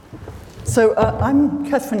So I'm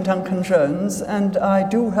Catherine Duncan-Jones, and I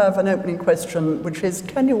do have an opening question, which is,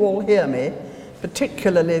 can you all hear me,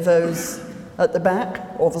 particularly those at the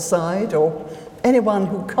back or the side, or anyone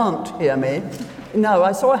who can't hear me? No,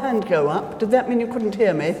 I saw a hand go up. Did that mean you couldn't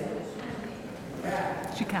hear me?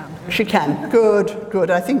 She can. She can. Good,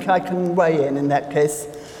 good. I think I can weigh in that case.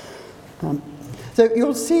 So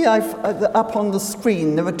you'll see up on the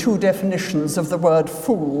screen there are two definitions of the word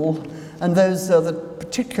fool, and those are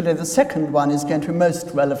particularly the second one is going to be most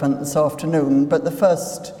relevant this afternoon, but the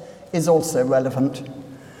first is also relevant.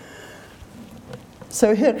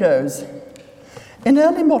 So here goes. In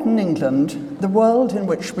early modern England, the world in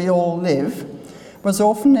which we all live was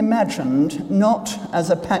often imagined not as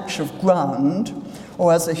a patch of ground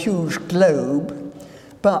or as a huge globe,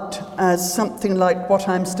 but as something like what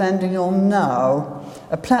I'm standing on now,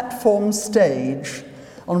 a platform stage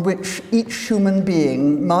on which each human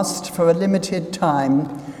being must, for a limited time,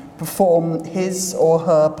 perform his or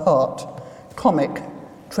her part, comic,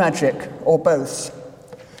 tragic, or both.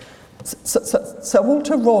 Sir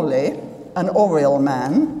Walter Raleigh, an Oriel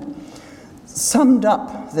man, summed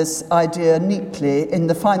up this idea neatly in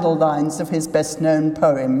the final lines of his best-known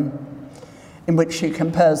poem, in which he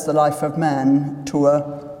compares the life of man to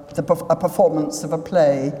a performance of a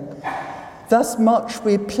play. Thus much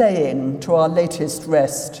we playing to our latest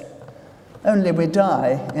rest, only we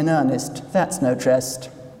die in earnest, that's no jest.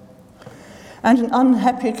 And an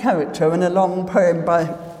unhappy character in a long poem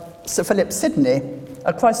by Sir Philip Sidney,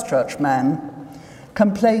 a Christchurch man,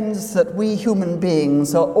 complains that we human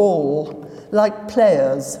beings are all, like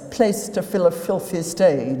players, placed to fill a filthy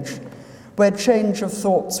stage, where change of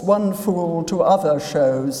thoughts one fool to other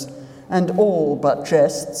shows, and all but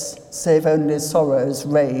jests, save only sorrow's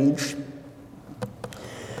rage.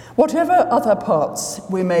 Whatever other parts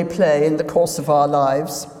we may play in the course of our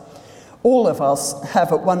lives, all of us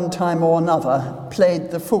have at one time or another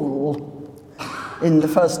played the fool in the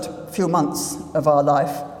first few months of our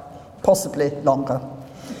life, possibly longer.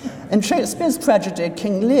 In Shakespeare's tragedy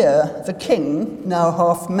King Lear, the king, now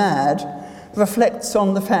half mad, reflects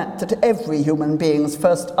on the fact that every human being's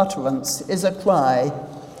first utterance is a cry.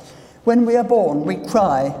 When we are born, we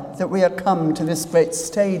cry that we are come to this great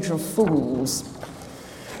stage of fools.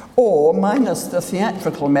 Or, minus the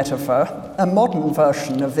theatrical metaphor, a modern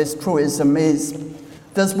version of this truism is,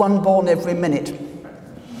 there's one born every minute,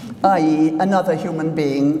 i.e. another human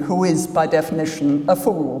being who is, by definition, a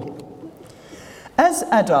fool. As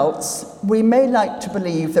adults, we may like to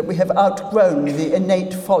believe that we have outgrown the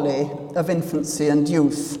innate folly of infancy and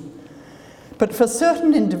youth. But for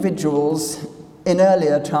certain individuals in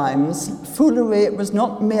earlier times, foolery was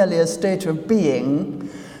not merely a state of being,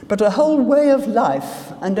 but a whole way of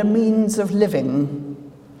life and a means of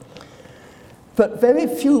living. But very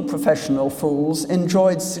few professional fools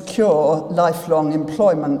enjoyed secure, lifelong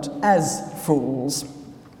employment as fools.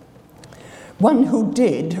 One who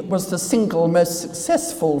did was the single most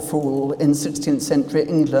successful fool in 16th century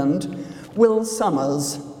England, Will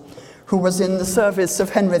Somers, who was in the service of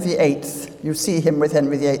Henry VIII. You see him with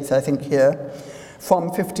Henry VIII, I think, here, from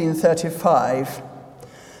 1535.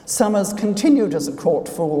 Somers continued as a court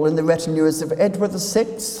fool in the retinues of Edward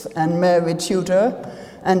VI and Mary Tudor,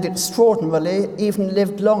 and extraordinarily even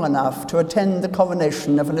lived long enough to attend the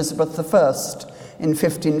coronation of Elizabeth I in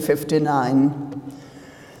 1559.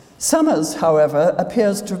 Somers, however,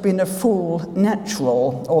 appears to have been a fool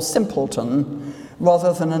natural or simpleton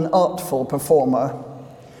rather than an artful performer.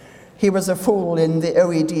 He was a fool in the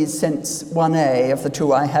OED sense 1A of the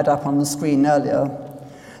two I had up on the screen earlier.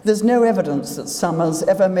 There's no evidence that Somers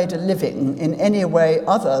ever made a living in any way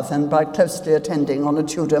other than by closely attending on a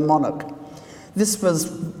Tudor monarch. This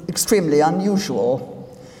was extremely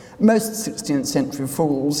unusual. Most 16th century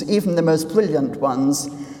fools, even the most brilliant ones,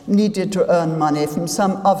 needed to earn money from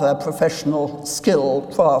some other professional skill,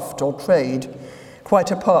 craft, or trade, quite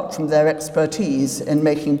apart from their expertise in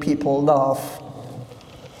making people laugh.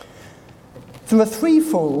 There were three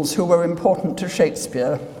fools who were important to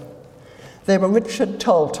Shakespeare. They were Richard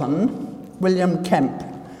Tarleton, William Kemp,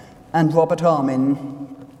 and Robert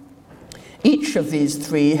Armin. Each of these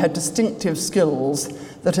three had distinctive skills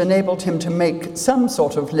that enabled him to make some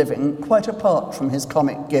sort of living quite apart from his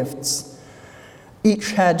comic gifts.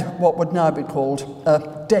 Each had what would now be called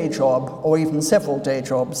a day job, or even several day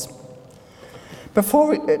jobs.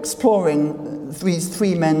 Before exploring these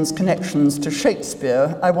three men's connections to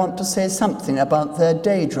Shakespeare, I want to say something about their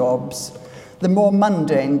day jobs, the more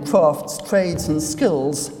mundane crafts, trades, and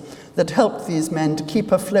skills that helped these men to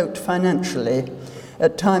keep afloat financially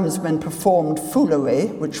at times when performed foolery,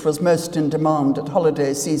 which was most in demand at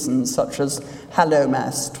holiday seasons such as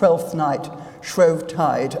Hallowmass, Twelfth Night,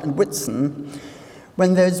 Shrovetide and Whitsun,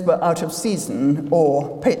 when those were out of season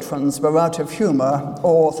or patrons were out of humour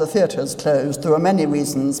or the theatres closed. There were many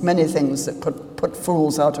reasons, many things that could put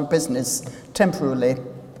fools out of business temporarily.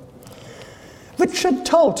 Richard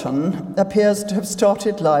Tarleton appears to have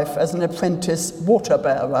started life as an apprentice water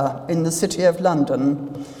bearer in the City of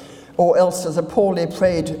London, or else as a poorly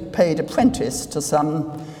paid apprentice to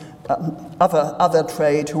some other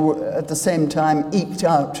trade who at the same time eked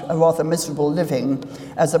out a rather miserable living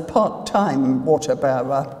as a part-time water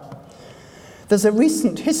bearer. There's a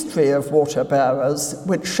recent history of water bearers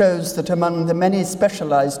which shows that among the many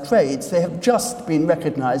specialised trades, they have just been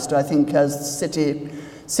recognised, I think, as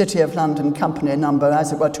City of London company number,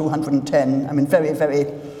 as it were, 210. I mean,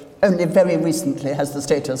 only very recently has the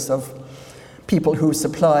status of people who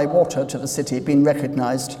supply water to the city been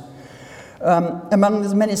recognised. Among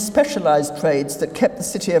the many specialised trades that kept the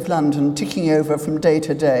City of London ticking over from day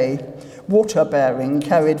to day, water bearing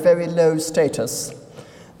carried very low status.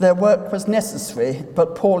 Their work was necessary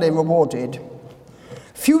but poorly rewarded.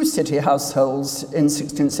 Few city households in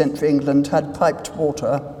 16th century England had piped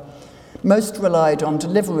water. Most relied on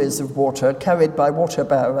deliveries of water carried by water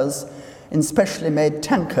bearers in specially made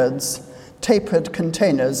tankards, tapered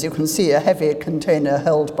containers. You can see a heavy container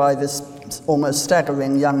held by this almost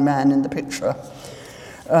staggering young man in the picture.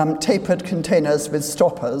 Tapered containers with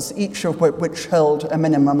stoppers, each of which held a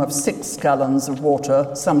minimum of 6 gallons of water,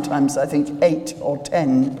 sometimes I think 8 or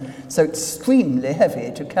 10, so extremely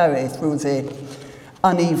heavy to carry through the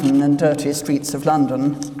uneven and dirty streets of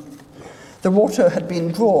London. The water had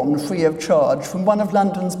been drawn free of charge from one of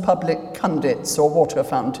London's public conduits or water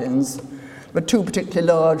fountains, with 2 particularly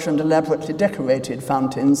large and elaborately decorated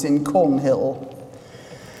fountains in Cornhill.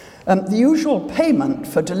 The usual payment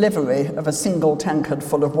for delivery of a single tankard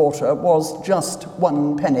full of water was just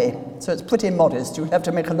 1 penny, so it's pretty modest. You have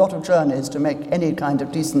to make a lot of journeys to make any kind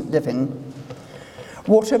of decent living.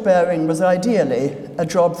 Water bearing was ideally a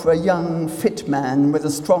job for a young, fit man with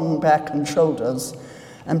a strong back and shoulders,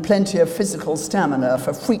 and plenty of physical stamina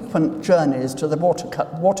for frequent journeys to the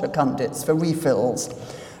water conduits for refills,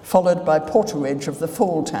 followed by porterage of the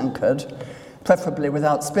full tankard, preferably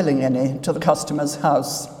without spilling any, to the customer's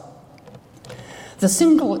house. The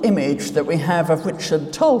single image that we have of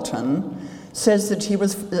Richard Tarleton suggests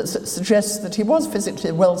that he was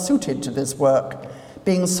physically well suited to this work,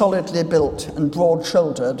 being solidly built and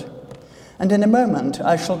broad-shouldered. And in a moment,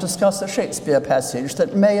 I shall discuss a Shakespeare passage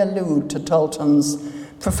that may allude to Tarleton's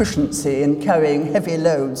proficiency in carrying heavy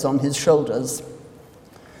loads on his shoulders.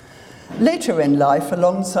 Later in life,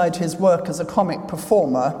 alongside his work as a comic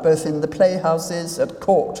performer, both in the playhouses, at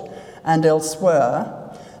court, and elsewhere,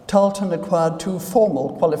 Tarleton acquired 2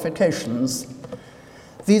 formal qualifications.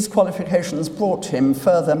 These qualifications brought him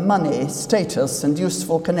further money, status, and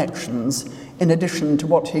useful connections, in addition to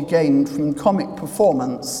what he gained from comic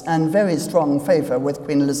performance and very strong favour with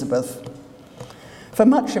Queen Elizabeth. For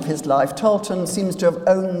much of his life, Tarleton seems to have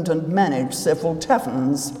owned and managed several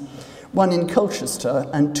taverns, one in Colchester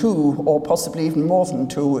and 2, or possibly even more than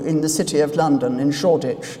 2, in the City of London in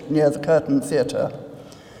Shoreditch, near the Curtain Theatre.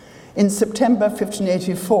 In September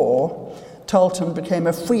 1584, Tarleton became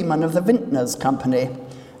a freeman of the Vintners Company,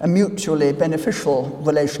 a mutually beneficial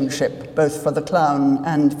relationship, both for the clown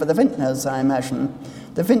and for the vintners, I imagine.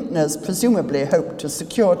 The vintners presumably hoped to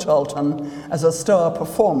secure Tarleton as a star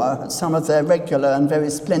performer at some of their regular and very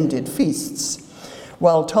splendid feasts,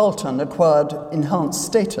 while Tarleton acquired enhanced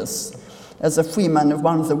status as a freeman of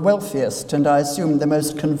one of the wealthiest and I assume the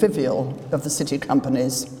most convivial of the city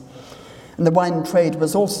companies. And the wine trade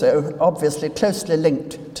was also obviously closely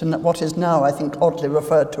linked to what is now, I think, oddly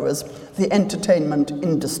referred to as the entertainment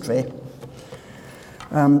industry,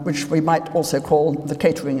 which we might also call the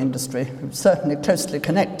catering industry, certainly closely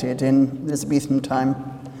connected in Elizabethan time.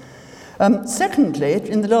 Secondly,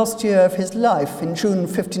 in the last year of his life, in June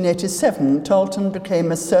 1587, Tarleton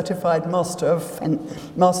became a certified master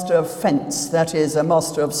of fence, that is, a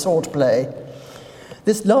master of swordplay.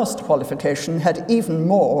 This last qualification had even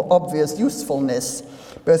more obvious usefulness,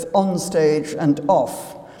 both on stage and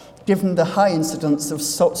off, given the high incidence of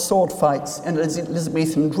sword fights in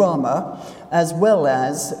Elizabethan drama, as well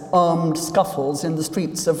as armed scuffles in the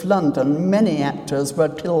streets of London. Many actors were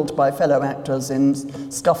killed by fellow actors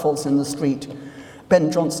in scuffles in the street.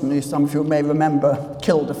 Ben Jonson, who some of you may remember,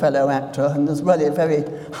 killed a fellow actor, and there's really a very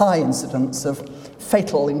high incidence of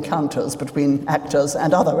fatal encounters between actors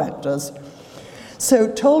and other actors. So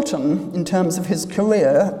Tarleton, in terms of his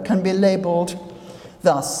career, can be labelled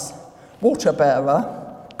thus: water bearer,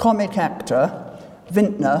 comic actor,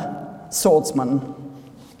 vintner, swordsman.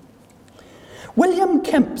 William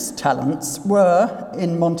Kemp's talents were,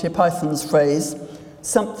 in Monty Python's phrase,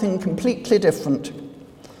 something completely different.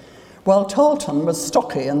 While Tarleton was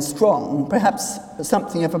stocky and strong, perhaps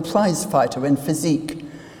something of a prize fighter in physique,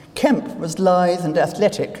 Kemp was lithe and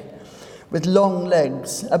athletic, with long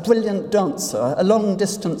legs, a brilliant dancer, a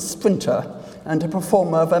long-distance sprinter, and a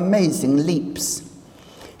performer of amazing leaps.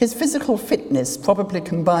 His physical fitness, probably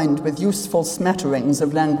combined with useful smatterings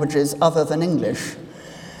of languages other than English,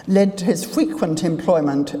 led to his frequent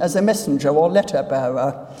employment as a messenger or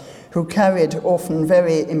letter-bearer who carried often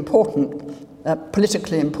very important,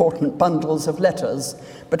 politically important bundles of letters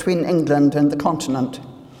between England and the continent.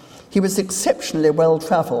 He was exceptionally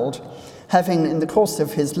well-travelled, having, in the course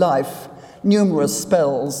of his life, numerous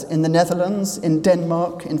spells in the Netherlands, in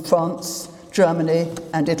Denmark, in France, Germany,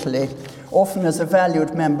 and Italy, often as a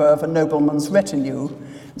valued member of a nobleman's retinue,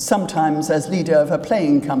 sometimes as leader of a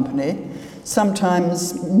playing company,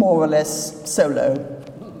 sometimes more or less solo.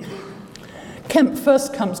 Kemp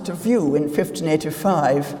first comes to view in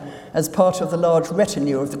 1585 as part of the large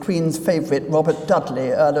retinue of the Queen's favourite Robert Dudley,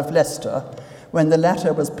 Earl of Leicester, when the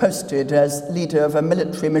latter was posted as leader of a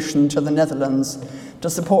military mission to the Netherlands to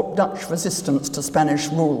support Dutch resistance to Spanish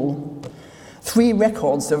rule. 3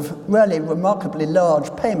 records of really remarkably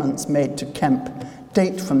large payments made to Kemp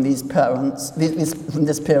date from from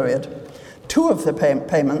this period. 2 of the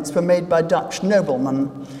payments were made by Dutch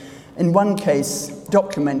noblemen, in one case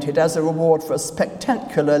documented as a reward for a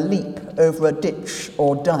spectacular leap over a ditch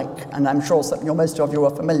or dike, and I'm sure most of you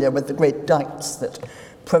are familiar with the great dikes that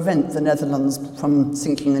prevent the Netherlands from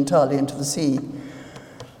sinking entirely into the sea.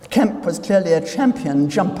 Kemp was clearly a champion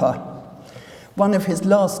jumper. One of his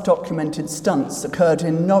last documented stunts occurred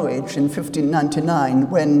in Norwich in 1599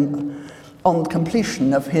 when, on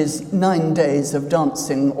completion of his 9 days of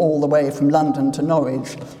dancing all the way from London to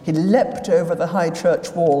Norwich, he leapt over the high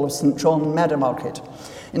church wall of St. John Maddermarket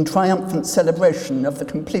in triumphant celebration of the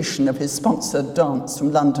completion of his sponsored dance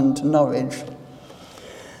from London to Norwich.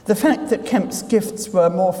 The fact that Kemp's gifts were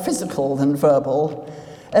more physical than verbal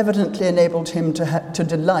evidently enabled him to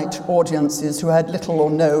delight audiences who had little or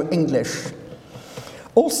no English.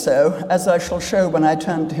 Also, as I shall show when I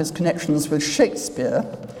turn to his connections with Shakespeare,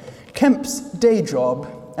 Kemp's day job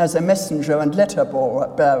as a messenger and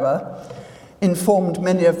letter-bearer informed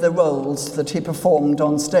many of the roles that he performed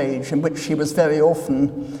on stage, in which he was very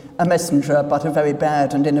often a messenger, but a very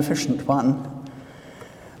bad and inefficient one.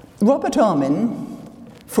 Robert Armin,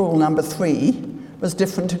 fool number 3, was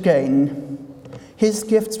different again. His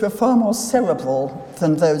gifts were far more cerebral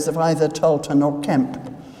than those of either Tarleton or Kemp.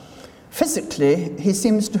 Physically, he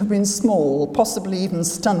seems to have been small, possibly even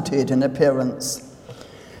stunted in appearance.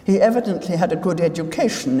 He evidently had a good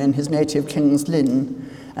education in his native King's Lynn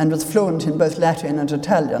and was fluent in both Latin and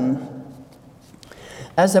Italian.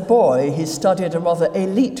 As a boy, he studied a rather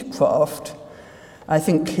elite craft. I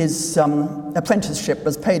think his apprenticeship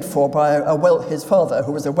was paid for by his father,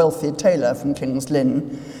 who was a wealthy tailor from King's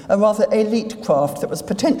Lynn, a rather elite craft that was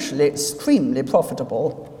potentially extremely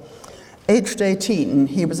profitable. Aged 18,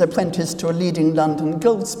 he was apprenticed to a leading London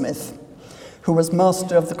goldsmith, who was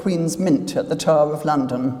master of the Queen's Mint at the Tower of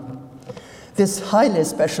London. This highly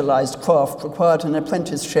specialised craft required an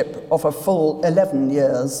apprenticeship of a full 11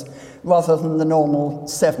 years, rather than the normal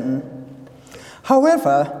 7.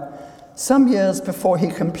 However, some years before he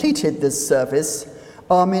completed this service,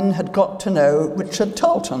 Armin had got to know Richard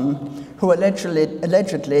Tarleton, who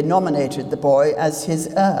allegedly nominated the boy as his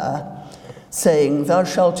heir, saying, "Thou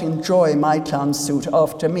shalt enjoy my clown suit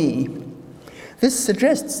after me." This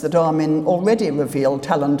suggests that Armin already revealed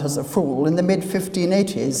talent as a fool in the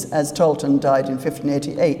mid-1580s, as Tarleton died in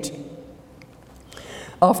 1588.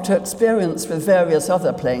 After experience with various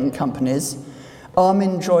other playing companies,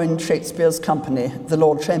 Armin joined Shakespeare's company, the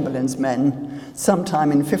Lord Chamberlain's Men,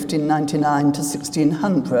 sometime in 1599 to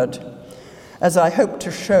 1600. As I hope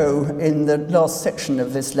to show in the last section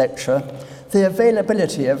of this lecture, the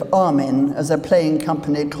availability of Armin as a playing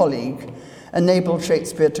company colleague enabled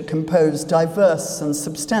Shakespeare to compose diverse and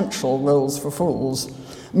substantial roles for fools,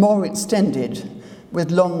 more extended,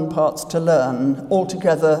 with long parts to learn,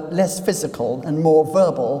 altogether less physical and more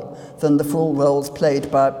verbal than the fool roles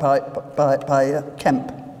played by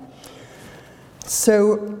Kemp.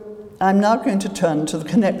 So I'm now going to turn to the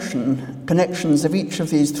connections of each of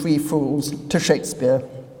these 3 fools to Shakespeare,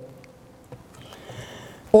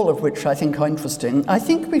 all of which I think are interesting. I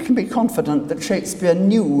think we can be confident that Shakespeare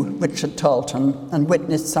knew Richard Tarleton and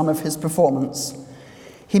witnessed some of his performance.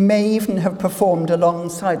 He may even have performed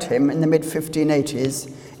alongside him in the mid-1580s,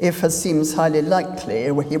 if, as seems highly likely,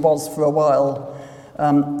 he was for a while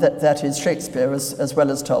that is Shakespeare as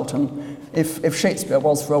well as Tolton, if Shakespeare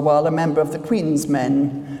was for a while a member of the Queen's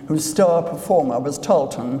Men, whose star performer was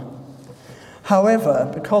Tolton. However,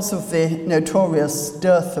 because of the notorious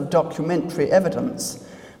dearth of documentary evidence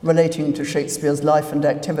relating to Shakespeare's life and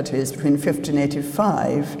activities between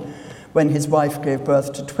 1585, when his wife gave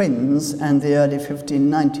birth to twins, and the early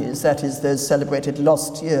 1590s, that is, those celebrated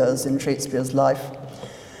lost years in Shakespeare's life,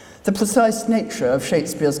 the precise nature of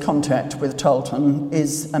Shakespeare's contact with Tolton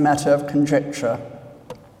is a matter of conjecture.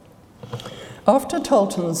 After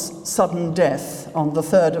Tolton's sudden death on the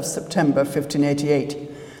 3rd of September 1588,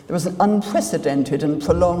 there was an unprecedented and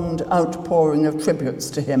prolonged outpouring of tributes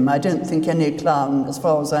to him. I don't think any clown, as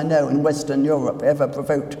far as I know, in Western Europe ever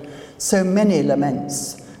provoked so many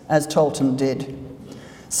laments as Tolton did.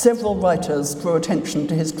 Several writers drew attention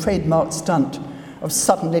to his trademark stunt of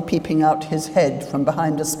suddenly peeping out his head from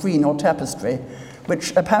behind a screen or tapestry,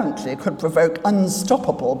 which apparently could provoke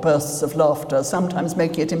unstoppable bursts of laughter, sometimes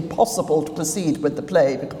making it impossible to proceed with the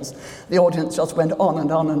play because the audience just went on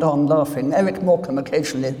and on and on laughing. Eric Morecambe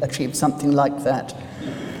occasionally achieved something like that.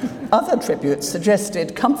 Other tributes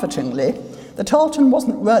suggested comfortingly that Tolton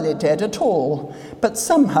wasn't really dead at all, but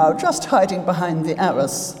somehow just hiding behind the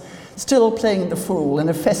arras, still playing the fool in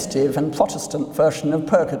a festive and Protestant version of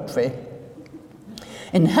Purgatory.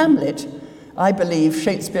 In Hamlet, I believe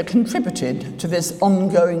Shakespeare contributed to this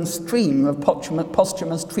ongoing stream of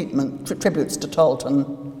posthumous tributes to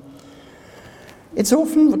Tolton. It's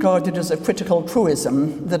often regarded as a critical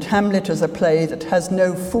truism that Hamlet is a play that has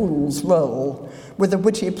no fool's role, with the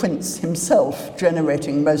witty prince himself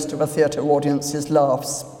generating most of a theatre audience's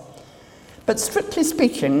laughs. But strictly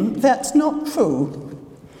speaking, that's not true.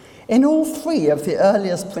 In all three of the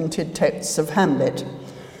earliest printed texts of Hamlet,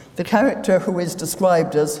 the character who is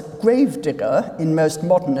described as Gravedigger in most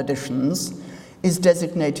modern editions is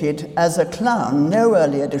designated as a clown. No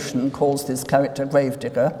early edition calls this character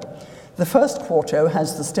Gravedigger. The first quarto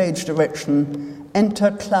has the stage direction,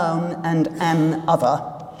 "Enter clown and an other,"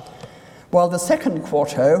 while the second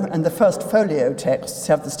quarto and the first folio texts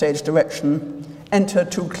have the stage direction, "Enter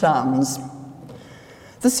two clowns."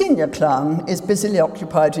 The senior clown is busily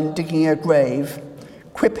occupied in digging a grave,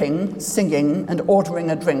 quipping, singing, and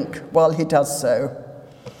ordering a drink while he does so.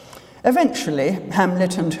 Eventually,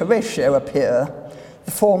 Hamlet and Horatio appear,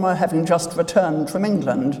 the former having just returned from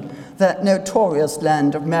England, that notorious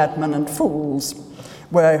land of madmen and fools,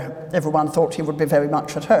 where everyone thought he would be very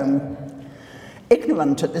much at home.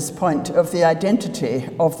 Ignorant at this point of the identity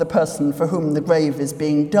of the person for whom the grave is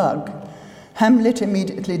being dug, Hamlet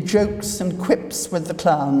immediately jokes and quips with the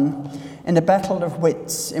clown in a battle of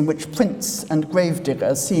wits in which prince and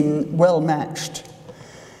gravedigger seem well matched.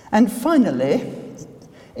 And finally,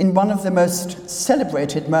 in one of the most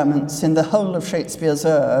celebrated moments in the whole of Shakespeare's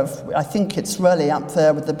oeuvre, I think it's really up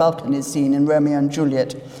there with the balcony scene in Romeo and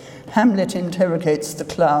Juliet, Hamlet interrogates the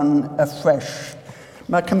clown afresh.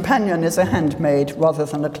 My companion is a handmaid rather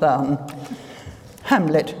than a clown.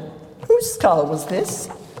 Hamlet, whose skull was this?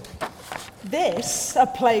 This, a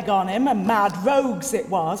plague on him, a mad rogue's it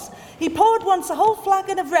was. He poured once a whole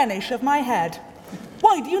flagon of Rhenish of my head.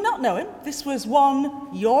 Why, do you not know him? This was one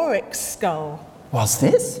Yorick's skull. Was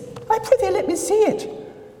this? I prithee let me see it.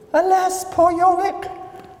 Alas, poor Yorick!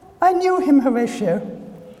 I knew him, Horatio,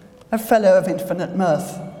 a fellow of infinite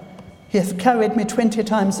mirth. He hath carried me 20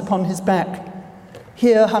 times upon his back.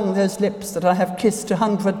 Here hung those lips that I have kissed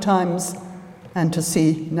 100 times, and to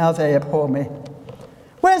see, now they abhor me.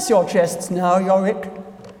 Where's your jests now, Yorick?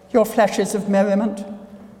 Your flashes of merriment?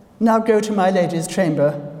 Now go to my lady's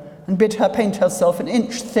chamber, and bid her paint herself an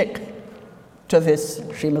inch thick. To this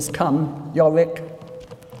she must come, Yorick.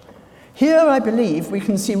 Here, I believe, we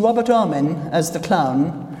can see Robert Armin as the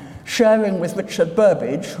clown, sharing with Richard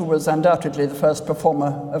Burbage, who was undoubtedly the first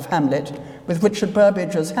performer of Hamlet, with Richard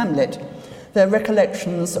Burbage as Hamlet, their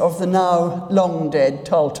recollections of the now long-dead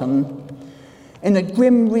Tolton, in a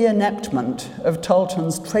grim reenactment of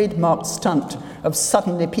Tolton's trademark stunt of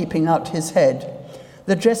suddenly peeping out his head.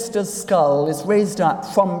 The jester's skull is raised up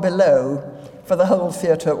from below for the whole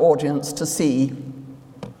theatre audience to see.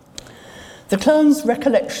 The clown's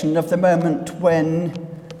recollection of the moment when,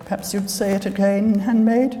 perhaps you'd say it again,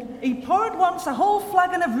 handmaid? He poured once a whole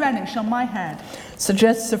flagon of Rhenish on my head.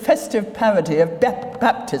 Suggests a festive parody of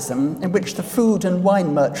baptism in which the food and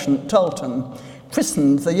wine merchant Tolton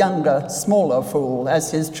christened the younger, smaller fool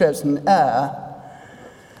as his chosen heir.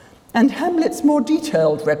 And Hamlet's more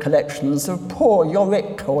detailed recollections of poor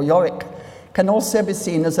Yorick or Yorick can also be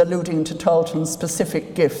seen as alluding to Tolton's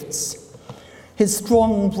specific gifts. His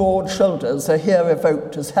strong, broad shoulders are here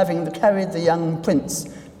evoked as having carried the young prince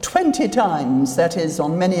 20 times, that is,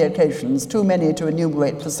 on many occasions, too many to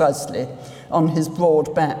enumerate precisely, on his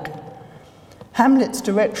broad back. Hamlet's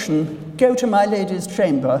direction, "Go to my lady's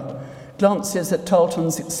chamber," glances at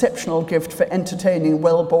Tarleton's exceptional gift for entertaining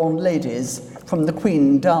well-born ladies from the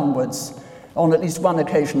Queen downwards. On at least one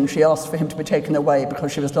occasion, she asked for him to be taken away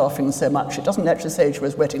because she was laughing so much. It doesn't actually say she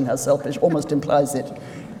was wetting herself, but it almost implies it.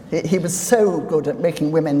 He was so good at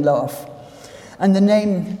making women laugh. And the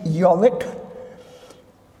name Yorick,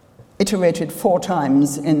 iterated 4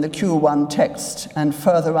 times in the Q1 text and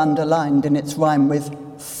further underlined in its rhyme with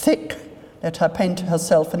thick, let her paint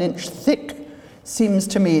herself an inch thick, seems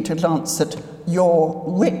to me to glance at your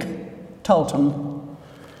Rick Tarleton.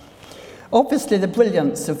 Obviously, the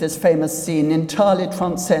brilliance of this famous scene entirely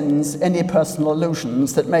transcends any personal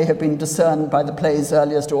allusions that may have been discerned by the play's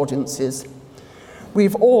earliest audiences.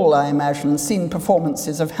 We've all, I imagine, seen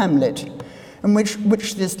performances of Hamlet, in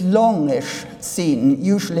which this longish scene,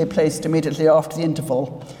 usually placed immediately after the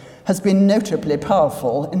interval, has been notably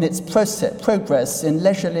powerful in its progress in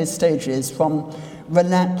leisurely stages from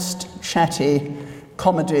relaxed, chatty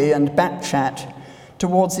comedy and backchat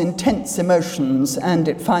towards intense emotions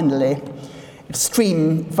and finally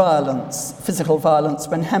extreme violence, physical violence,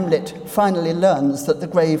 when Hamlet finally learns that the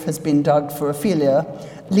grave has been dug for Ophelia,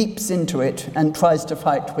 leaps into it and tries to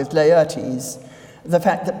fight with Laertes. The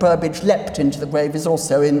fact that Burbage leapt into the grave is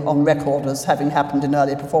also on record as having happened in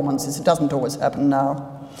early performances. It doesn't always happen now.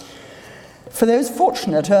 For those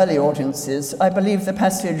fortunate early audiences, I believe the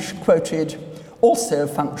passage quoted also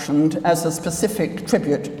functioned as a specific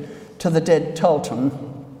tribute to the dead Tarleton.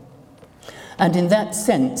 And in that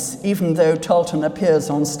sense, even though Tarleton appears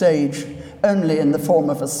on stage only in the form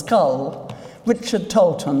of a skull, Richard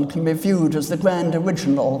Tarleton can be viewed as the grand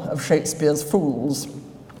original of Shakespeare's Fools.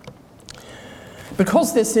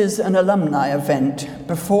 Because this is an alumni event,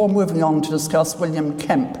 before moving on to discuss William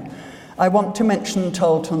Kemp, I want to mention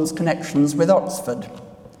Tarleton's connections with Oxford.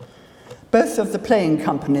 Both of the playing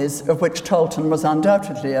companies of which Tarleton was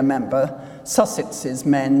undoubtedly a member, Sussex's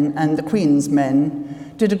Men and the Queen's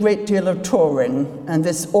Men, did a great deal of touring, and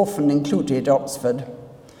this often included Oxford.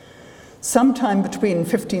 Sometime between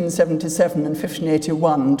 1577 and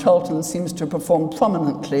 1581, Tarleton seems to have performed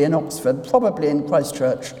prominently in Oxford, probably in Christ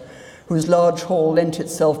Church, whose large hall lent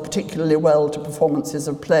itself particularly well to performances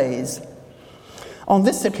of plays. On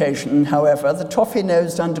this occasion, however, the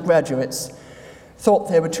toffee-nosed undergraduates thought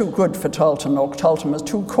they were too good for Tarleton, or Tarleton was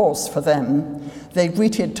too coarse for them. They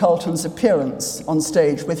greeted Tarleton's appearance on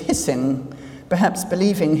stage with hissing, perhaps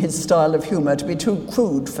believing his style of humour to be too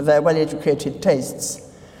crude for their well-educated tastes.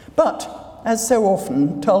 But, as so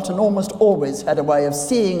often, Tarleton almost always had a way of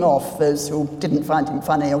seeing off those who didn't find him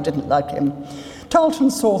funny or didn't like him.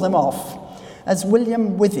 Tarleton saw them off, as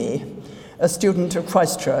William Withy, a student of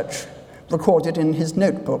Christ Church, recorded in his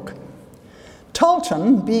notebook.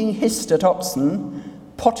 Tarleton, being hissed at Oxon,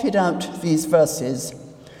 potted out these verses.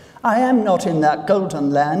 "I am not in that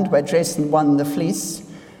golden land where Jason won the fleece,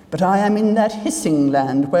 but I am in that hissing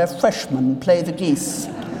land where freshmen play the geese."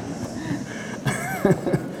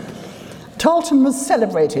 Tarleton was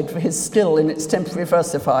celebrated for his skill in extemporary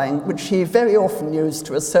versifying, which he very often used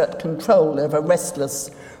to assert control over restless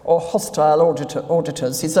or hostile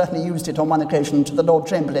auditors. He certainly used it on one occasion to the Lord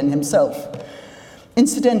Chamberlain himself.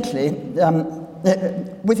 Incidentally,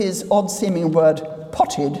 with his odd-seeming word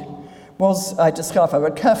potted, was, I discover,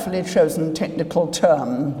 a carefully chosen technical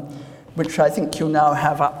term, which I think you now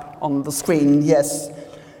have up on the screen. Yes,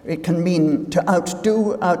 it can mean to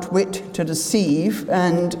outdo, outwit, to deceive,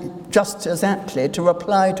 and just as aptly to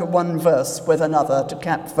reply to one verse with another, to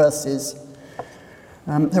cap verses.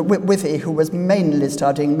 Withy, who was mainly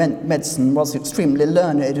studying medicine, was extremely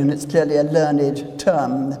learned, and it's clearly a learned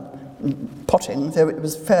term, potting, though it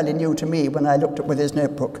was fairly new to me when I looked at Withy's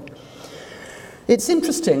notebook. It's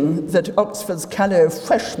interesting that Oxford's callow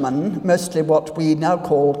freshmen, mostly what we now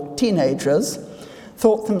call teenagers,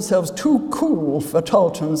 thought themselves too cool for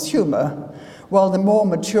Tarleton's humour, while the more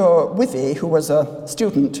mature Withy, who was a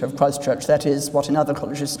student of Christ Church, that is what in other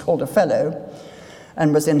colleges is called a fellow,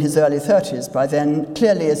 and was in his early 30s by then,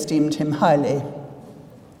 clearly esteemed him highly.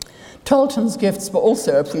 Tarleton's gifts were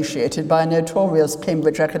also appreciated by a notorious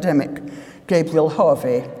Cambridge academic, Gabriel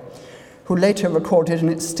Harvey, who later recorded an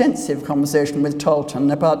extensive conversation with Tarleton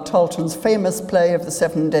about Tarleton's famous play of the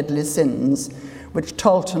Seven Deadly Sins, which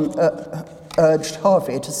Tarleton urged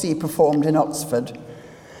Harvey to see performed in Oxford.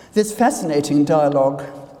 This fascinating dialogue,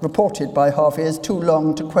 reported by Harvey, is too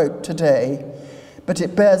long to quote today, but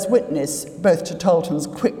it bears witness both to Tarleton's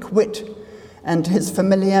quick wit and his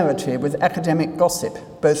familiarity with academic gossip,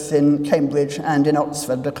 both in Cambridge and in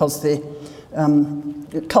Oxford, because the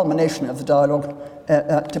the culmination of the dialogue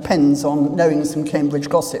depends on knowing some Cambridge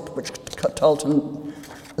gossip, which Tarleton,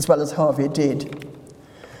 as well as Harvey, did.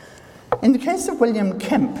 In the case of William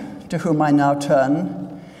Kemp, to whom I now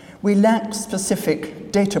turn, we lack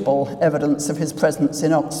specific, datable evidence of his presence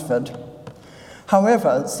in Oxford.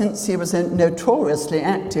 However, since he was a notoriously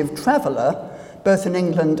active traveller, both in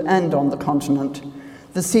England and on the continent,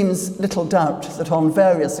 there seems little doubt that on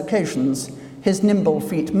various occasions his nimble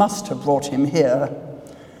feet must have brought him here.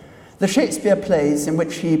 The Shakespeare plays in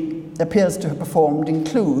which he appears to have performed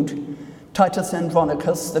include Titus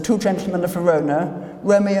Andronicus, The Two Gentlemen of Verona,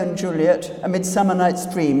 Romeo and Juliet, A Midsummer Night's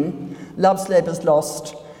Dream, Love's Labour's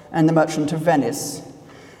Lost, and The Merchant of Venice.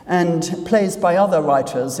 And plays by other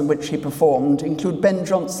writers in which he performed include Ben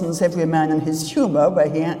Jonson's Every Man and His Humour, where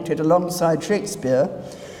he acted alongside Shakespeare,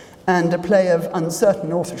 and a play of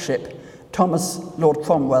uncertain authorship, Thomas Lord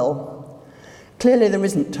Cromwell. Clearly there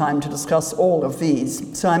isn't time to discuss all of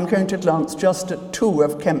these, so I'm going to glance just at two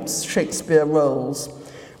of Kemp's Shakespeare roles,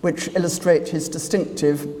 which illustrate his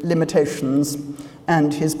distinctive limitations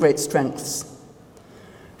and his great strengths.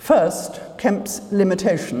 First, Kemp's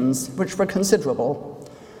limitations, which were considerable.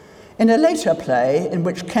 In a later play, in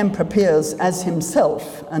which Kemp appears as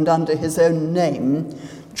himself and under his own name,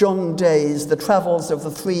 John Day's The Travels of the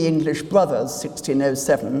Three English Brothers,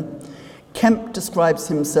 1607, Kemp describes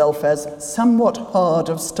himself as somewhat hard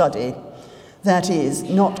of study, that is,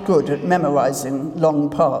 not good at memorizing long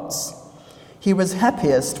parts. He was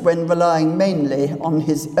happiest when relying mainly on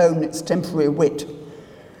his own extempore wit.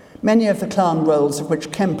 Many of the clown roles of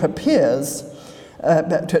which Kemp appears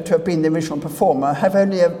to have been the original performer have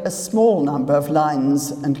only a small number of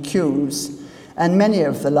lines and cues, and many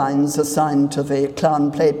of the lines assigned to the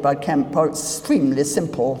clown played by Kemp are extremely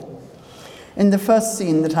simple. In the first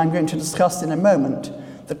scene that I'm going to discuss in a moment,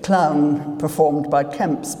 the clown performed by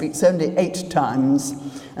Kemp speaks only 8 times,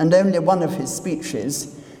 and only one of his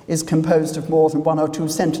speeches is composed of more than 1 or 2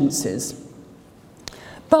 sentences.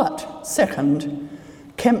 But, second,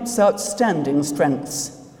 Kemp's outstanding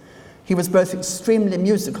strengths. He was both extremely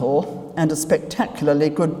musical and a spectacularly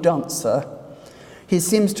good dancer. He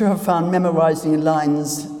seems to have found memorizing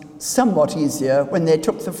lines somewhat easier when they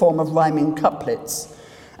took the form of rhyming couplets,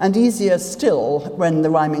 and easier still when the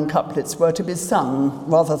rhyming couplets were to be sung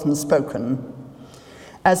rather than spoken.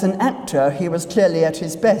 As an actor, he was clearly at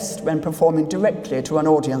his best when performing directly to an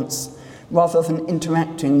audience, rather than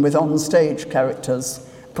interacting with on-stage characters,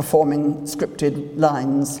 performing scripted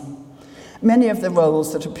lines. Many of the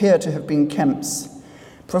roles that appear to have been Kemp's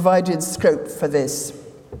provided scope for this.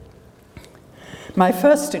 My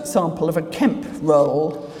first example of a Kemp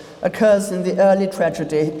role occurs in the early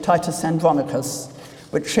tragedy Titus Andronicus,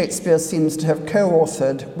 which Shakespeare seems to have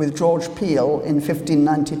co-authored with George Peele in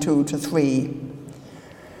 1592-3.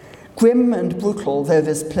 Grim and brutal though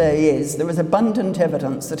this play is, there is abundant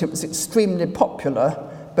evidence that it was extremely popular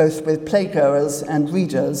both with playgoers and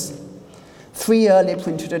readers. 3 early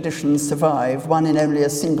printed editions survive, one in only a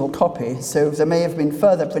single copy, so there may have been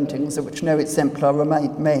further printings of which no exemplar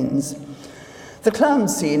remains. The clown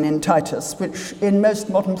scene in Titus, which in most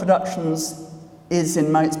modern productions is,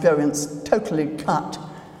 in my experience, totally cut,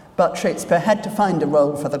 but Shakespeare had to find a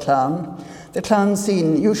role for the clown. The clown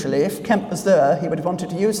scene, usually, if Kemp was there, he would have wanted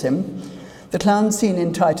to use him. The clown scene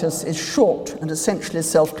in Titus is short and essentially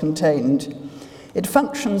self-contained. It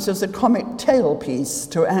functions as a comic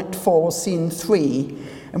tailpiece to Act 4, Scene 3,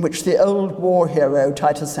 in which the old war hero,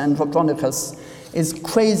 Titus Andronicus, is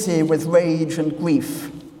crazy with rage and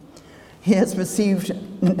grief. He has received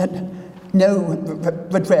no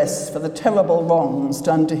redress for the terrible wrongs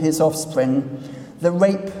done to his offspring, the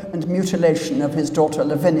rape and mutilation of his daughter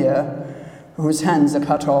Lavinia, whose hands are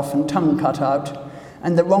cut off and tongue cut out,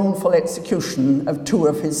 and the wrongful execution of 2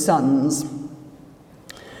 of his sons.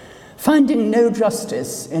 Finding no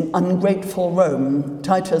justice in ungrateful Rome,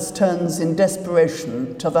 Titus turns in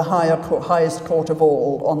desperation to the highest court of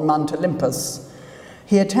all, on Mount Olympus.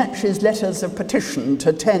 He attaches letters of petition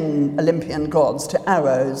to 10 Olympian gods, to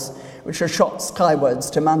arrows, which are shot skywards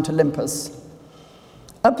to Mount Olympus.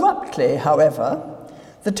 Abruptly, however,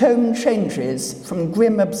 the tone changes from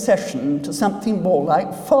grim obsession to something more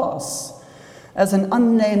like farce, as an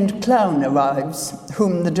unnamed clown arrives,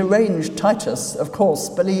 whom the deranged Titus, of course,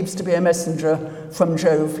 believes to be a messenger from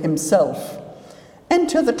Jove himself.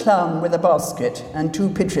 Enter the clown with a basket and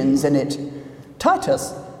 2 pigeons in it.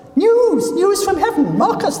 Titus, news from heaven,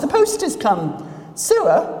 Marcus, the post is come.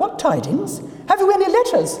 Sirrah, what tidings? Have you any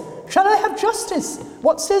letters? Shall I have justice?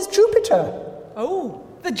 What says Jupiter? Oh,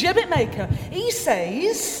 the gibbet maker. He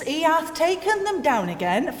says he hath taken them down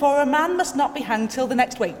again, for a man must not be hanged till the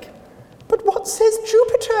next week. But what says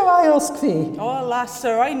Jupiter, I ask thee? Oh, alas,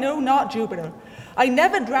 sir, I know not Jupiter. I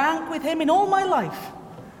never drank with him in all my life.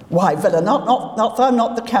 Why, villain, not thou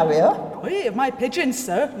not the carrier? We of my pigeons,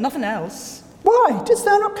 sir, nothing else. Why, didst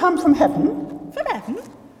thou not come from heaven? From heaven?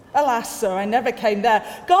 Alas, sir, I never came there.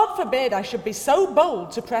 God forbid I should be so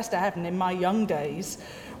bold to press to heaven in my young days.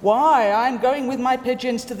 Why, I'm going with my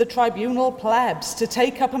pigeons to the tribunal plebs to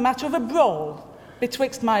take up a matter of a brawl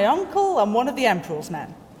betwixt my uncle and one of the emperor's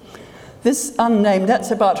men. This unnamed,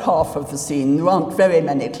 that's about half of the scene. There aren't very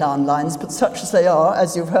many clown lines, but such as they are,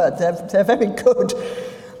 as you've heard, they're very good.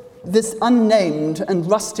 This unnamed and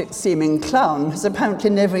rustic-seeming clown has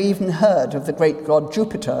apparently never even heard of the great god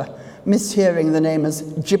Jupiter, mishearing the name as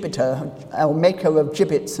Gibbiter, or maker of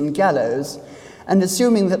gibbets and gallows, and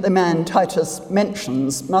assuming that the man Titus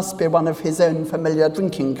mentions must be one of his own familiar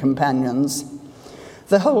drinking companions.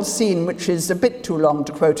 The whole scene, which is a bit too long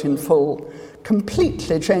to quote in full,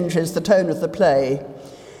 completely changes the tone of the play,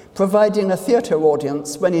 providing a theatre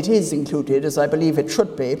audience, when it is included, as I believe it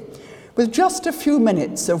should be, with just a few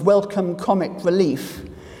minutes of welcome comic relief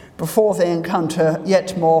before they encounter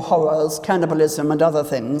yet more horrors, cannibalism and other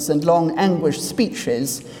things, and long anguished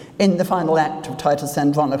speeches in the final act of Titus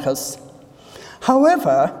Andronicus.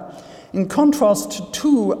 However, in contrast to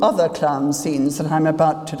two other clown scenes that I'm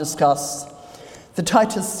about to discuss, the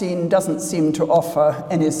Titus scene doesn't seem to offer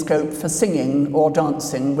any scope for singing or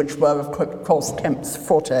dancing, which were, of course, Kemp's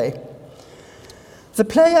forte. The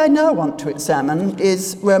play I now want to examine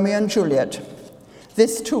is Romeo and Juliet.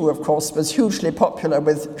 This, too, of course, was hugely popular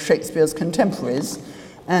with Shakespeare's contemporaries,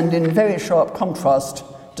 and in very sharp contrast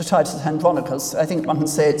to Titus Andronicus, I think one can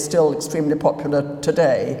say it's still extremely popular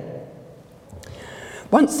today.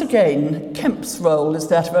 Once again, Kemp's role is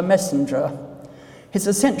that of a messenger. His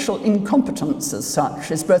essential incompetence as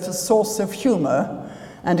such is both a source of humour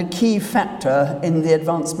and a key factor in the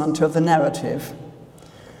advancement of the narrative.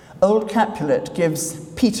 Old Capulet gives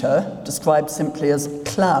Peter, described simply as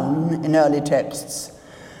clown in early texts,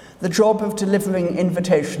 the job of delivering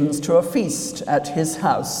invitations to a feast at his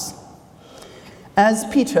house. As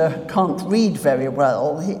Peter can't read very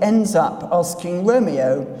well, he ends up asking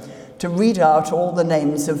Romeo to read out all the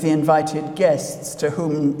names of the invited guests to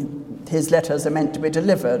whom his letters are meant to be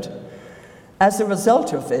delivered. As a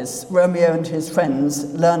result of this, Romeo and his friends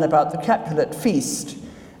learn about the Capulet feast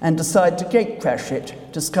and decide to gatecrash it,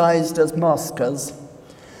 disguised as maskers.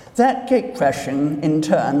 That gatecrashing, in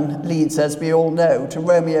turn, leads, as we all know, to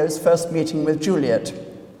Romeo's first meeting with Juliet.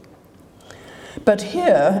 But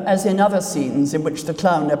here, as in other scenes in which the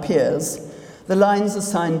clown appears, the lines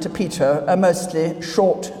assigned to Peter are mostly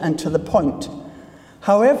short and to the point.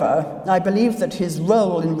 However, I believe that his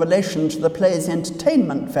role in relation to the play's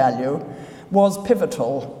entertainment value was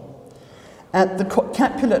pivotal. At the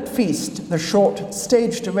Capulet feast, the short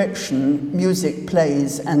stage direction, music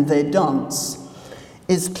plays and they dance,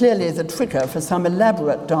 is clearly the trigger for some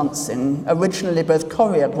elaborate dancing, originally both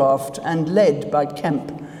choreographed and led by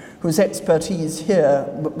Kemp, whose expertise here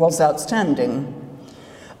was outstanding.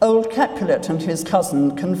 Old Capulet and his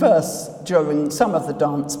cousin converse during some of the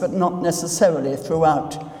dance, but not necessarily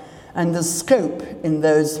throughout, and the scope in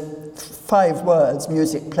those 5 words,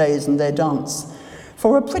 music plays and they dance,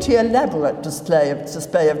 for a pretty elaborate display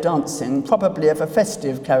of dancing, probably of a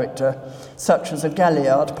festive character, such as a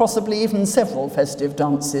galliard, possibly even several festive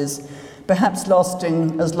dances, perhaps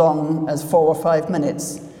lasting as long as 4 or 5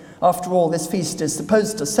 minutes. After all, this feast is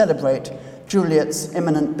supposed to celebrate Juliet's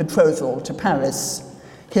imminent betrothal to Paris.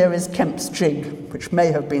 Here is Kemp's jig, which may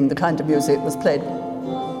have been the kind of music that was played.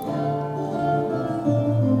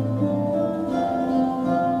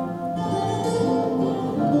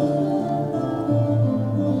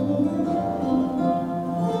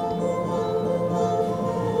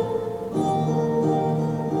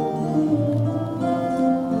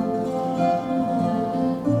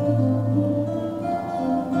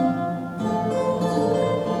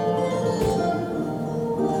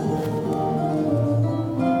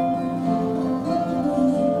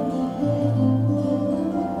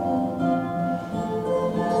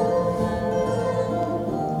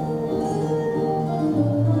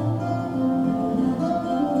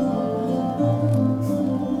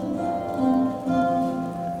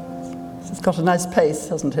 Got a nice pace,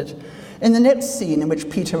 hasn't it? In the next scene in which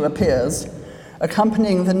Peter appears,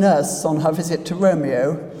 accompanying the nurse on her visit to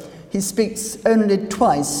Romeo, he speaks only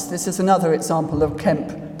twice. This is another example of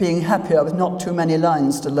Kemp being happier with not too many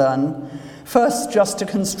lines to learn. First, just to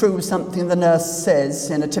construe something the nurse says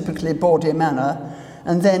in a typically bawdy manner,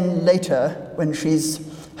 and then later, when she's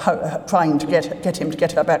trying to get him to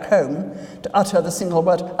get her back home, to utter the single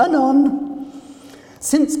word, "anon."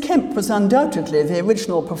 Since Kemp was undoubtedly the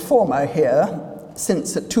original performer here,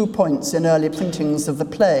 since at 2 points in early printings of the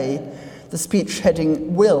play, the speech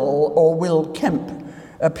heading Will or Will Kemp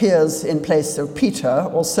appears in place of Peter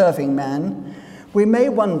or serving man, we may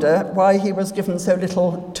wonder why he was given so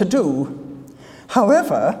little to do.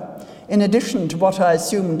 However, in addition to what I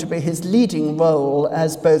assume to be his leading role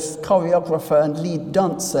as both choreographer and lead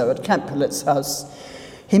dancer at Capulet's house,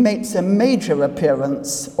 he makes a major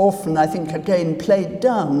appearance, often I think again played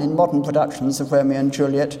down in modern productions of Romeo and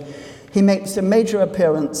Juliet. He makes a major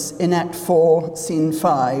appearance in Act 4, Scene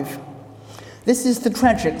 5. This is the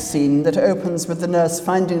tragic scene that opens with the nurse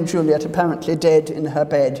finding Juliet apparently dead in her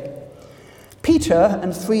bed. Peter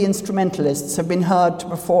and 3 instrumentalists have been hired to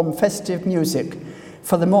perform festive music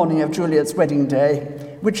for the morning of Juliet's wedding day,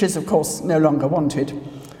 which is, of course, no longer wanted.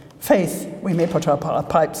 Faith, we may put up our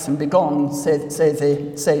pipes and be gone,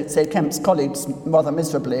 say Kemp's colleagues rather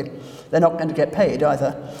miserably. They're not going to get paid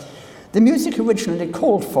either. The music originally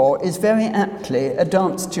called for is very aptly a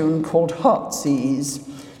dance tune called Heartsease,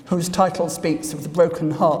 whose title speaks of the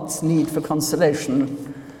broken heart's need for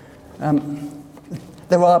consolation.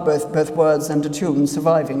 There are both words and a tune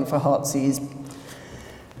surviving for Heartsease.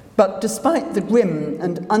 But despite the grim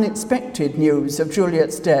and unexpected news of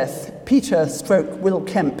Juliet's death, Peter / Will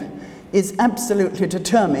Kemp is absolutely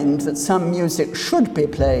determined that some music should be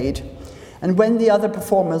played. And when the other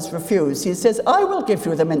performers refuse, he says, "I will give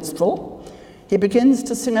you the minstrel." He begins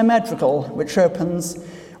to sing a madrigal, which opens,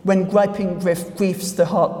 "When griping griefs the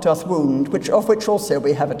heart doth wound," of which also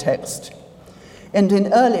we have a text. And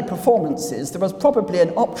in early performances, there was probably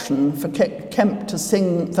an option for Kemp to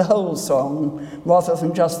sing the whole song rather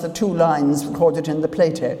than just the 2 lines recorded in the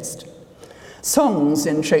playtext. Songs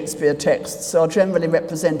in Shakespeare texts are generally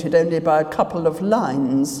represented only by a couple of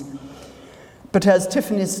lines. But as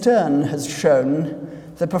Tiffany Stern has shown,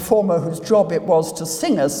 the performer whose job it was to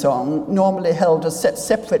sing a song normally held a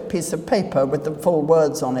separate piece of paper with the full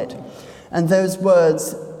words on it. And those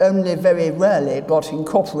words only very rarely got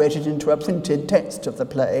incorporated into a printed text of the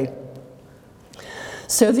play.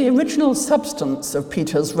 So the original substance of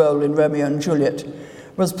Peter's role in Romeo and Juliet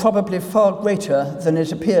was probably far greater than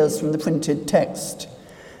it appears from the printed text,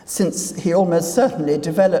 since he almost certainly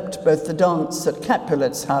developed both the dance at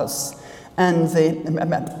Capulet's house and the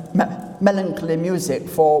melancholy music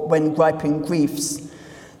for When Griping Griefs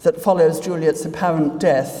that follows Juliet's apparent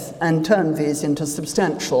death and turned these into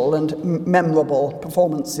substantial and memorable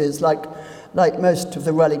performances. Like most of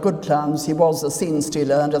the really good clowns, he was a scene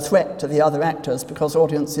stealer and a threat to the other actors because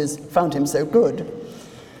audiences found him so good.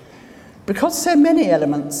 Because so many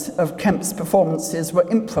elements of Kemp's performances were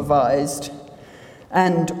improvised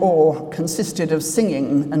and or consisted of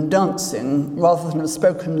singing and dancing rather than of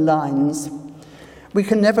spoken lines, we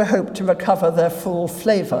can never hope to recover their full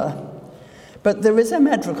flavour. But there is a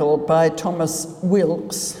madrigal by Thomas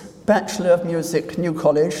Wilkes, Bachelor of Music, New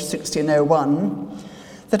College, 1601,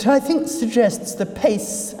 that I think suggests the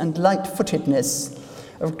pace and light-footedness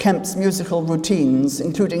of Kemp's musical routines,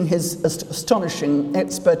 including his astonishing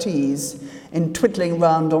expertise in twiddling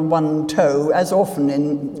round on one toe, as often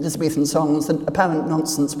in Elizabethan songs, and apparent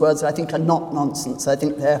nonsense words I think are not nonsense. I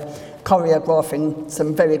think they're choreographing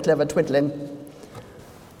some very clever twiddling.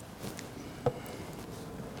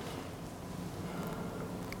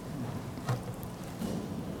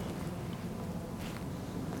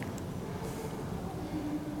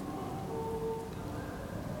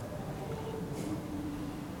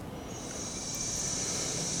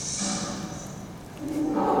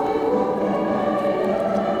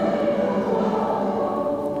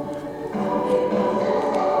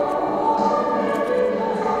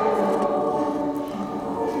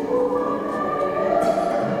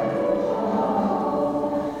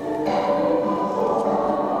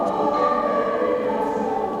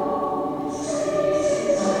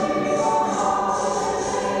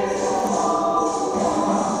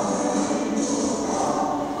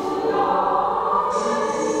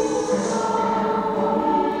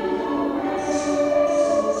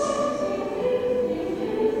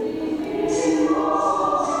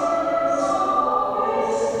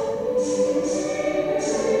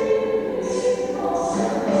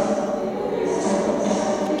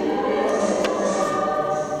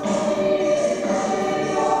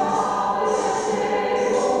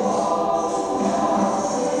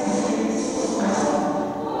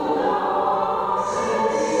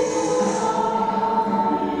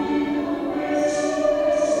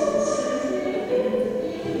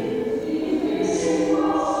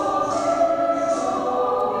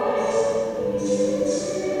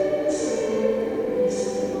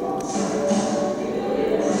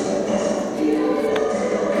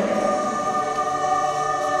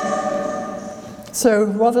 So,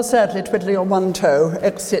 rather sadly, twiddling on one toe,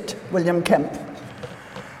 exit William Kemp.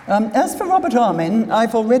 As for Robert Armin,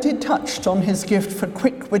 I've already touched on his gift for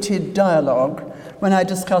quick-witted dialogue when I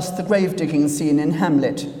discussed the grave-digging scene in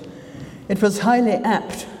Hamlet. It was highly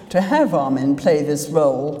apt to have Armin play this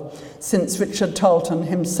role, since Richard Tarleton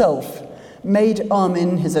himself made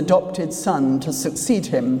Armin his adopted son to succeed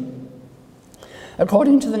him.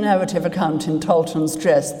 According to the narrative account in Tarleton's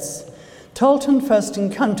Jests, Tarleton first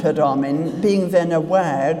encountered Armin, being then a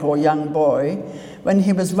wag or young boy, when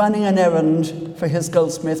he was running an errand for his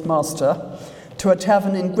goldsmith master to a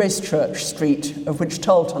tavern in Gracechurch Street, of which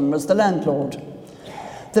Tarleton was the landlord.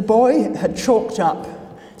 The boy had chalked up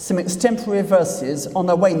some extemporary verses on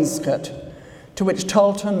a wainscot, to which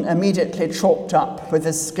Tarleton immediately chalked up, with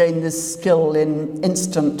this skill in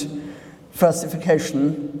instant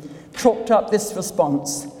versification, chalked up this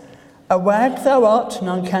response: "A wag thou art,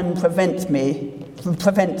 none can prevent thee.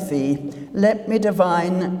 Let me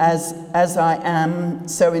divine as I am,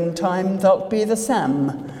 so in time thou'lt be the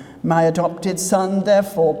Sam. My adopted son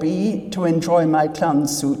therefore be, to enjoy my clown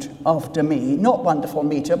suit after me." Not wonderful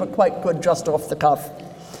metre, but quite good just off the cuff.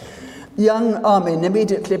 Young Armin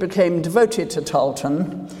immediately became devoted to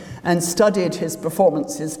Tarleton and studied his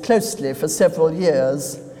performances closely for several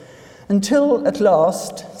years, until at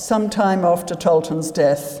last, some time after Tarleton's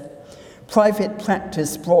death, private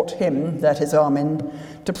practice brought him, that is Armin,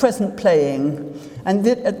 to present playing, and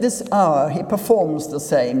at this hour he performs the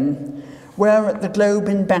same, where at the Globe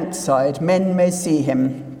in Bankside men may see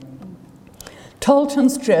him.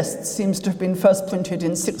 Tarleton's Jests seems to have been first printed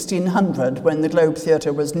in 1600, when the Globe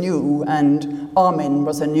Theatre was new and Armin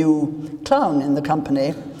was a new clown in the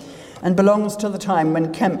company, and belongs to the time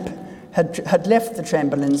when Kemp had left the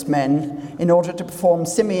Chamberlain's Men in order to perform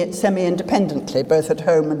semi-independently, both at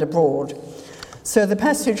home and abroad. So the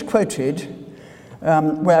passage quoted,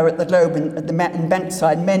 where at the Globe in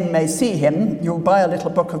Bankside men may see him, you'll buy a little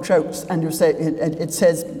book of jokes and you say, it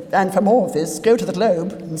says, and for more of this, go to the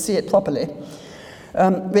Globe and see it properly.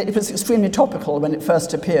 It was extremely topical when it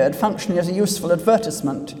first appeared, functioning as a useful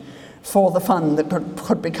advertisement for the fun that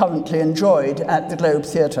could be currently enjoyed at the Globe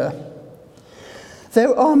Theatre.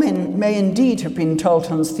 Though Armin may indeed have been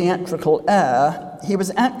Tarleton's theatrical heir, he was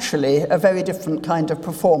actually a very different kind of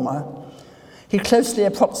performer. He closely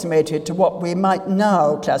approximated to what we might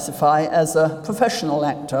now classify as a professional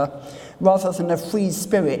actor, rather than a free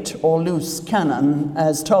spirit or loose cannon,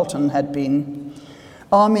 as Tarleton had been.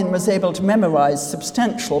 Armin was able to memorize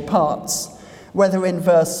substantial parts, whether in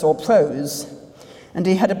verse or prose, and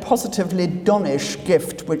he had a positively donnish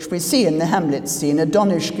gift, which we see in the Hamlet scene, a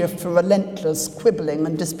donnish gift for relentless quibbling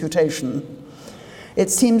and disputation. It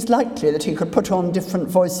seems likely that he could put on different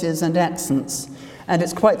voices and accents, and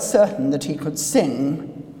it's quite certain that he could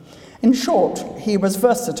sing. In short, he was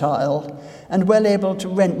versatile and well able to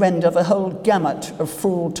render the whole gamut of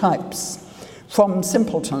fool types, from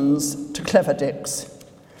simpletons to clever dicks.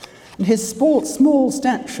 And his small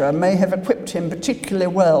stature may have equipped him particularly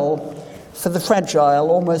well for the fragile,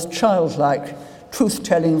 almost childlike,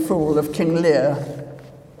 truth-telling fool of King Lear.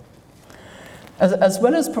 As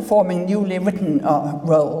well as performing newly written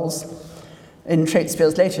roles in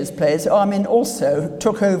Shakespeare's latest plays, Armin also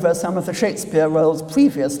took over some of the Shakespeare roles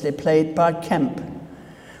previously played by Kemp.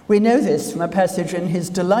 We know this from a passage in his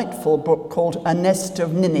delightful book called A Nest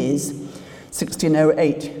of Ninnies,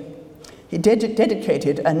 1608. He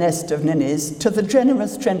dedicated A Nest of Ninnies to the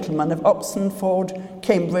generous gentlemen of Oxenford,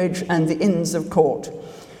 Cambridge, and the Inns of Court,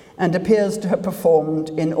 and appears to have performed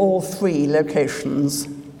in all three locations,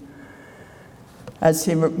 as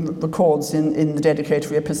he records in the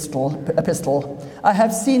dedicatory epistle. I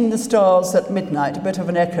have seen the stars at midnight, a bit of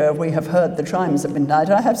an echo, we have heard the chimes at midnight.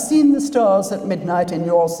 I have seen the stars at midnight in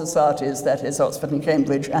your societies, that is Oxford and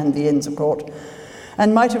Cambridge and the Inns of Court,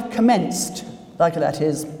 and might have commenced, like that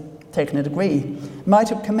is, taken a degree, might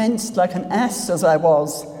have commenced like an ass as I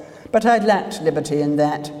was, but I lacked liberty in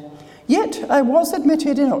that. Yet I was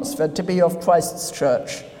admitted in Oxford to be of Christ's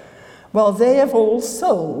church, while they of all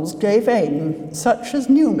souls gave aim, such as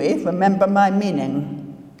knew me remember my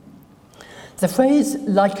meaning. The phrase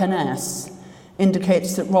like an ass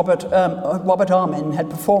indicates that Robert Armin had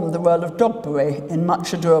performed the role of Dogberry in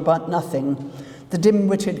Much Ado About Nothing, the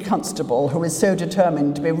dim-witted constable who is so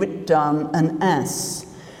determined to be writ down an ass.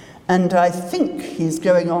 And I think he's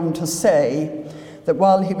going on to say that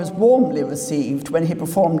while he was warmly received when he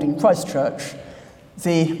performed in Christchurch,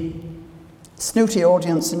 the snooty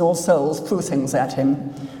audience in All Souls threw things at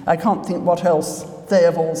him. I can't think what else they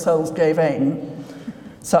of All Souls gave aim,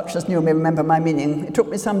 such as knew me remember my meaning. It took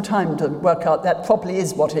me some time to work out that probably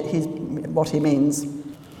is what he means.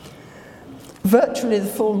 Virtually the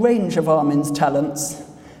full range of Armin's talents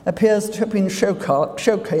appears to have been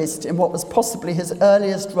showcased in what was possibly his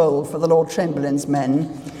earliest role for the Lord Chamberlain's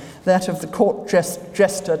men, that of the court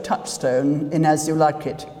jester Touchstone in As You Like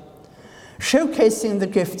It. Showcasing the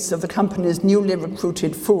gifts of the company's newly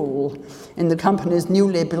recruited fool in the company's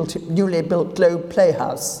newly built Globe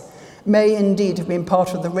Playhouse may indeed have been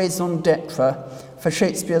part of the raison d'etre for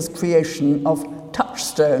Shakespeare's creation of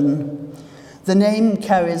Touchstone. The name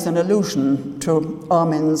carries an allusion to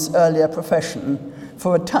Armin's earlier profession,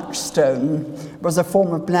 for a touchstone was a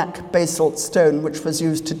form of black basalt stone which was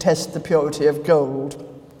used to test the purity of gold.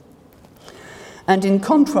 And in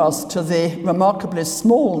contrast to the remarkably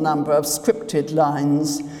small number of scripted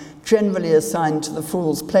lines generally assigned to the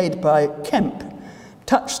fools played by Kemp,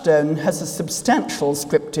 Touchstone has a substantial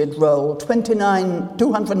scripted role,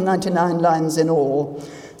 299 lines in all,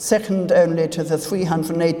 second only to the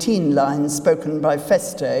 318 lines spoken by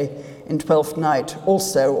Feste in Twelfth Night,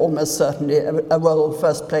 also almost certainly a role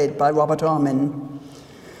first played by Robert Armin.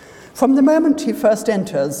 From the moment he first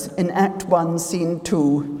enters in Act 1, Scene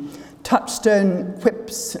 2, Touchstone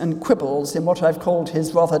quips and quibbles in what I've called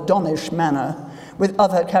his rather donnish manner with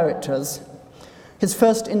other characters. His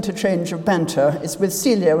first interchange of banter is with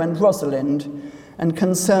Celia and Rosalind and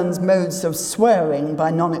concerns modes of swearing by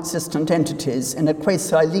non-existent entities in a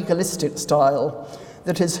quasi-legalistic style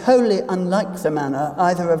that is wholly unlike the manner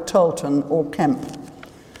either of Tarleton or Kemp.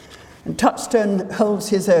 And Touchstone holds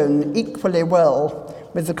his own equally well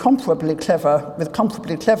with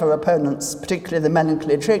comparably clever opponents, particularly the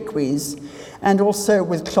melancholy Jaques, and also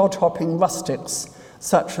with clod-hopping rustics,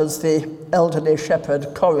 such as the elderly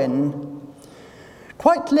shepherd Corin.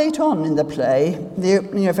 Quite late on in the play, the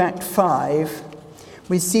opening of Act 5,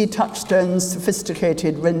 we see Touchstone's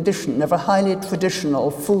sophisticated rendition of a highly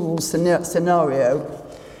traditional fool scenario,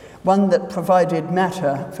 one that provided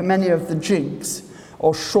matter for many of the jigs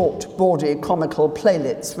or short, bawdy, comical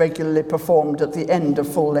playlets regularly performed at the end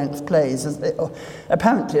of full-length plays,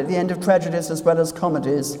 apparently at the end of tragedies as well as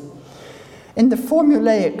comedies. In the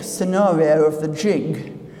formulaic scenario of the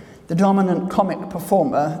jig, the dominant comic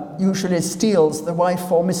performer usually steals the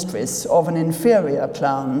wife or mistress of an inferior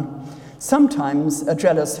clown, sometimes a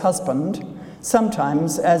jealous husband,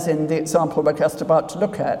 sometimes, as in the example we're just about to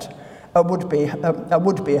look at, a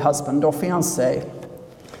would-be husband or fiancé.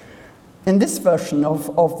 In this version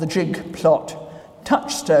of the jig plot,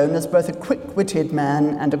 Touchstone, as both a quick-witted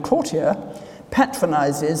man and a courtier,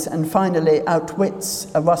 patronizes and finally outwits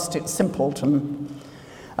a rustic simpleton.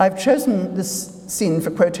 I've chosen this scene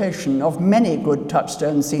for quotation of many good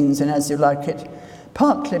Touchstone scenes in As You Like It,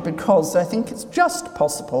 partly because I think it's just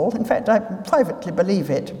possible, in fact I privately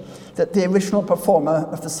believe it, that the original performer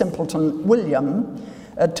of the simpleton William,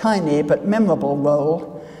 a tiny but memorable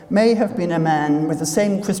role, may have been a man with the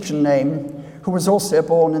same Christian name who was also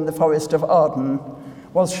born in the Forest of Arden,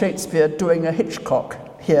 was Shakespeare doing a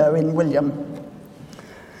Hitchcock here in William.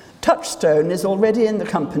 Touchstone is already in the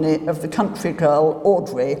company of the country girl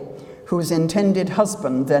Audrey, whose intended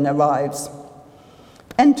husband then arrives.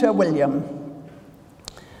 Enter William.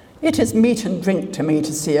 It is meat and drink to me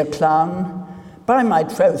to see a clown. By my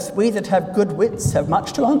troth, we that have good wits have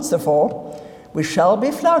much to answer for. We shall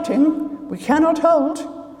be flouting, we cannot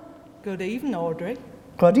hold. Good evening, Audrey.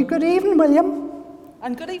 Good evening, William.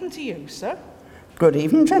 And good evening to you, sir. Good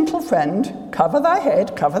evening, gentle friend. Cover thy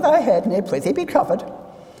head, nay, prithee be covered.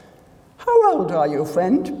 How old are you,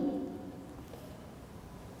 friend?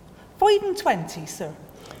 25, sir.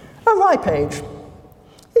 A ripe age.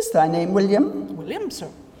 Is thy name William? William, sir.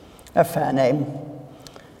 A fair name.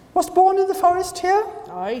 Wast born in the forest here?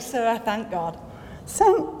 Aye, sir, I thank God.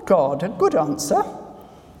 Thank God, a good answer.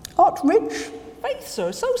 Art rich? Faith,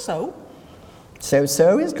 sir, so-so.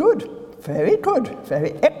 So-so is good,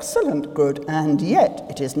 very excellent good, and yet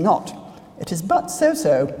it is not. It is but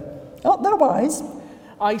so-so. Art thou wise?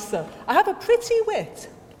 Aye, sir, I have a pretty wit.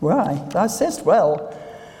 Why, thou sayest well.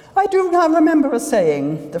 I do now remember a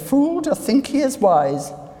saying, the fool doth think he is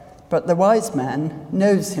wise, but the wise man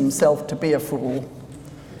knows himself to be a fool.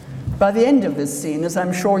 By the end of this scene, as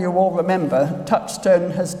I'm sure you all remember,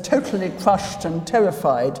 Touchstone has totally crushed and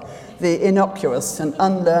terrified the innocuous and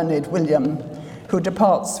unlearned William, who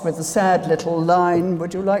departs with a sad little line,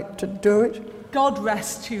 would you like to do it? God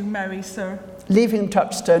rest you, merry sir. Leaving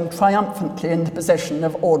Touchstone triumphantly in the possession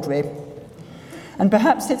of Audrey. And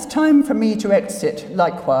perhaps it's time for me to exit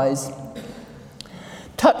likewise.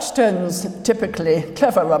 Touchstone's typically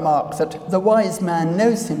clever remark that the wise man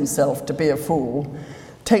knows himself to be a fool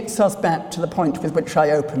takes us back to the point with which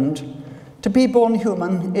I opened. To be born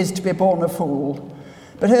human is to be born a fool.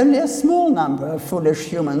 But only a small number of foolish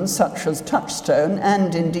humans, such as Touchstone,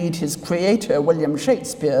 and indeed his creator, William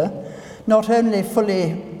Shakespeare, not only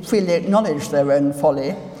freely acknowledge their own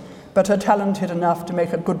folly, but are talented enough to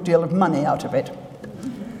make a good deal of money out of it.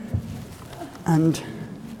 And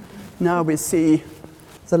now we see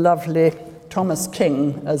the lovely Thomas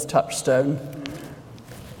King as Touchstone.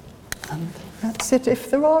 And that's it.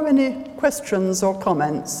 If there are any questions or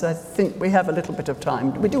comments, I think we have a little bit of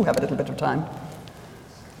time. We do have a little bit of time.